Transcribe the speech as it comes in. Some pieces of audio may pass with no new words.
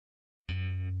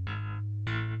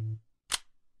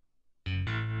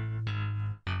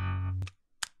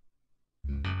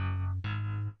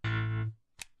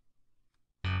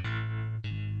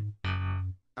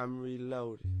I'm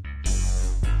reloaded.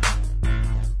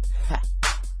 Ha.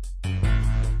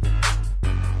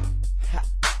 Ha.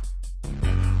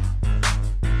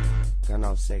 Gun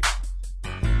off safe.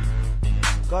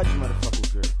 God, you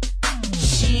motherfucking girl.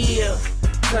 Yeah,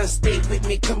 come stay with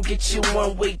me, come get your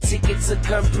one-way ticket to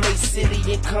Gunplay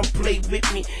City and come play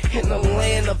with me. In the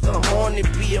land of the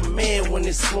hornet, be a man when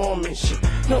it's swarming shit.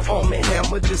 No arm and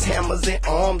hammer, just hammers and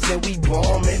arms and we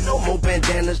bombing. No more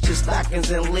bandanas, just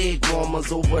stockings and leg warmers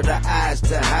over the eyes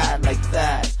to hide like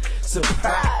thighs.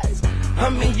 Surprise!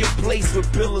 I'm in your place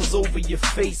with pillars over your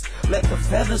face. Let the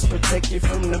feathers protect you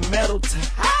from the metal to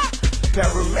hide.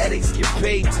 Paramedics get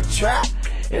paid to try,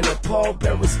 and the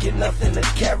pallbearers get nothing to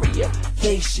carry you.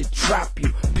 They should drop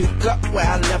you, pick up where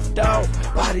I left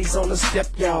off. Bodies on the step,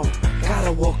 y'all.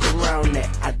 Gotta walk around that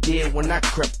I did when I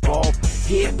crept off.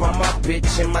 Hid by my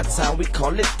bitch in my town, we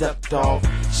call it duck dog.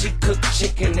 She cooked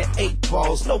chicken and 8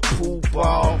 balls, no pool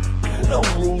ball, no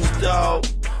rules, dog.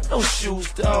 No shoes,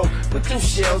 dog. Put them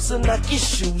shells and knock your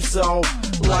shoes on.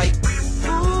 Like,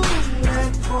 ooh,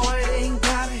 that boy ain't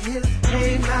got his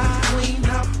name not clean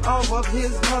up off of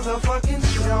his motherfucking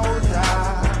shoulder.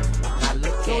 now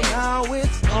look So at now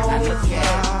it's Now look over.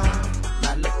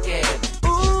 Now look at it.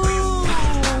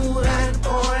 Ooh, that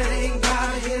boy ain't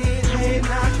got his name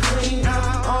not clean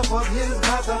up off of his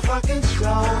motherfucking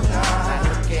shoulder. Now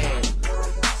look at it.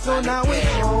 So now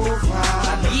it's over.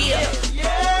 Yeah.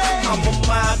 I'ma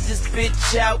mob this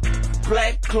bitch out.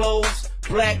 Black clothes,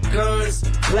 black guns,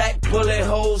 black bullet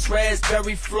holes,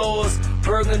 raspberry floors,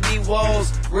 burgundy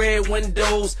walls, red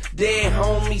windows, dead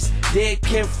homies, dead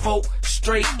kinfolk,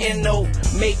 straight no,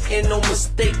 making no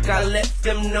mistake, I let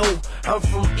them know I'm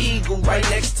from Eagle, right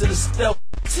next to the stove.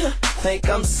 Think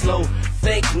I'm slow,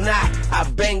 think not, I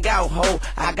bang out ho,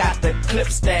 I got the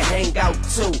clips that hang out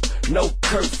too, no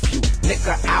curfew,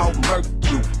 nigga I'll murk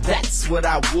you, that's what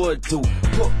I would do,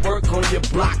 put work on your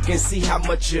block and see how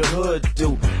much your hood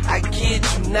do, I kid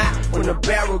you not, when the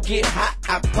barrel get hot,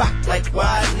 I pop like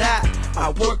why not, I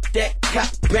work that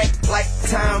cock back like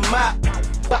time out,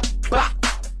 bop bop,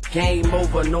 game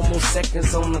over, no more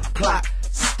seconds on the clock,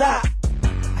 stop,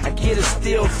 I get a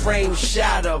still frame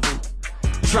shot of him,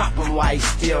 drop him while he's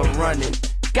still running.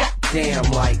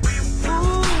 Goddamn, like,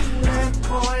 Ooh, that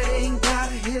boy ain't got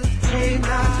his name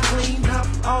not clean up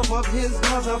off of his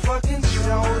motherfucking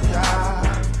shoulder.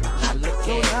 I look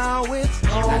So at it. now it's I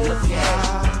look over.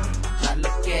 I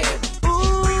look at it.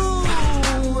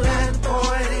 Ooh, that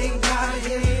boy ain't got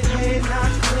his name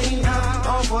not clean up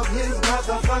off of his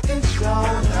motherfucking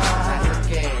shoulder. I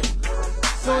look at it.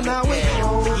 So now it's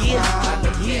over. Yeah, I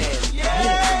look at it.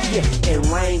 Yeah, and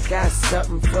Wayne got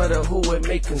something for the who it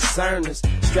may concern us.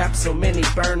 Strap so many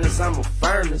burners, I'm a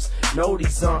furnace. No,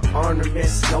 these aren't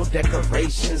ornaments, no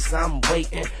decorations. I'm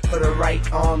waiting for the right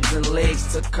arms and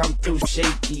legs to come through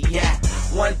shaky. Yeah,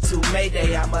 1-2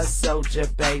 Mayday, I'm a soldier,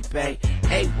 baby.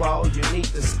 AWOL, you need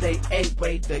to stay.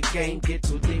 A-way, the game get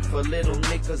too deep for little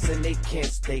niggas and they can't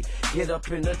stay. Get up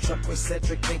in the truck with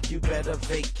Cedric, think you better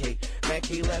vacate. Mac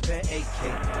 11 AK. Deuce,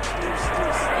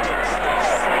 deuce, deuce,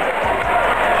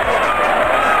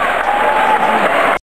 deuce.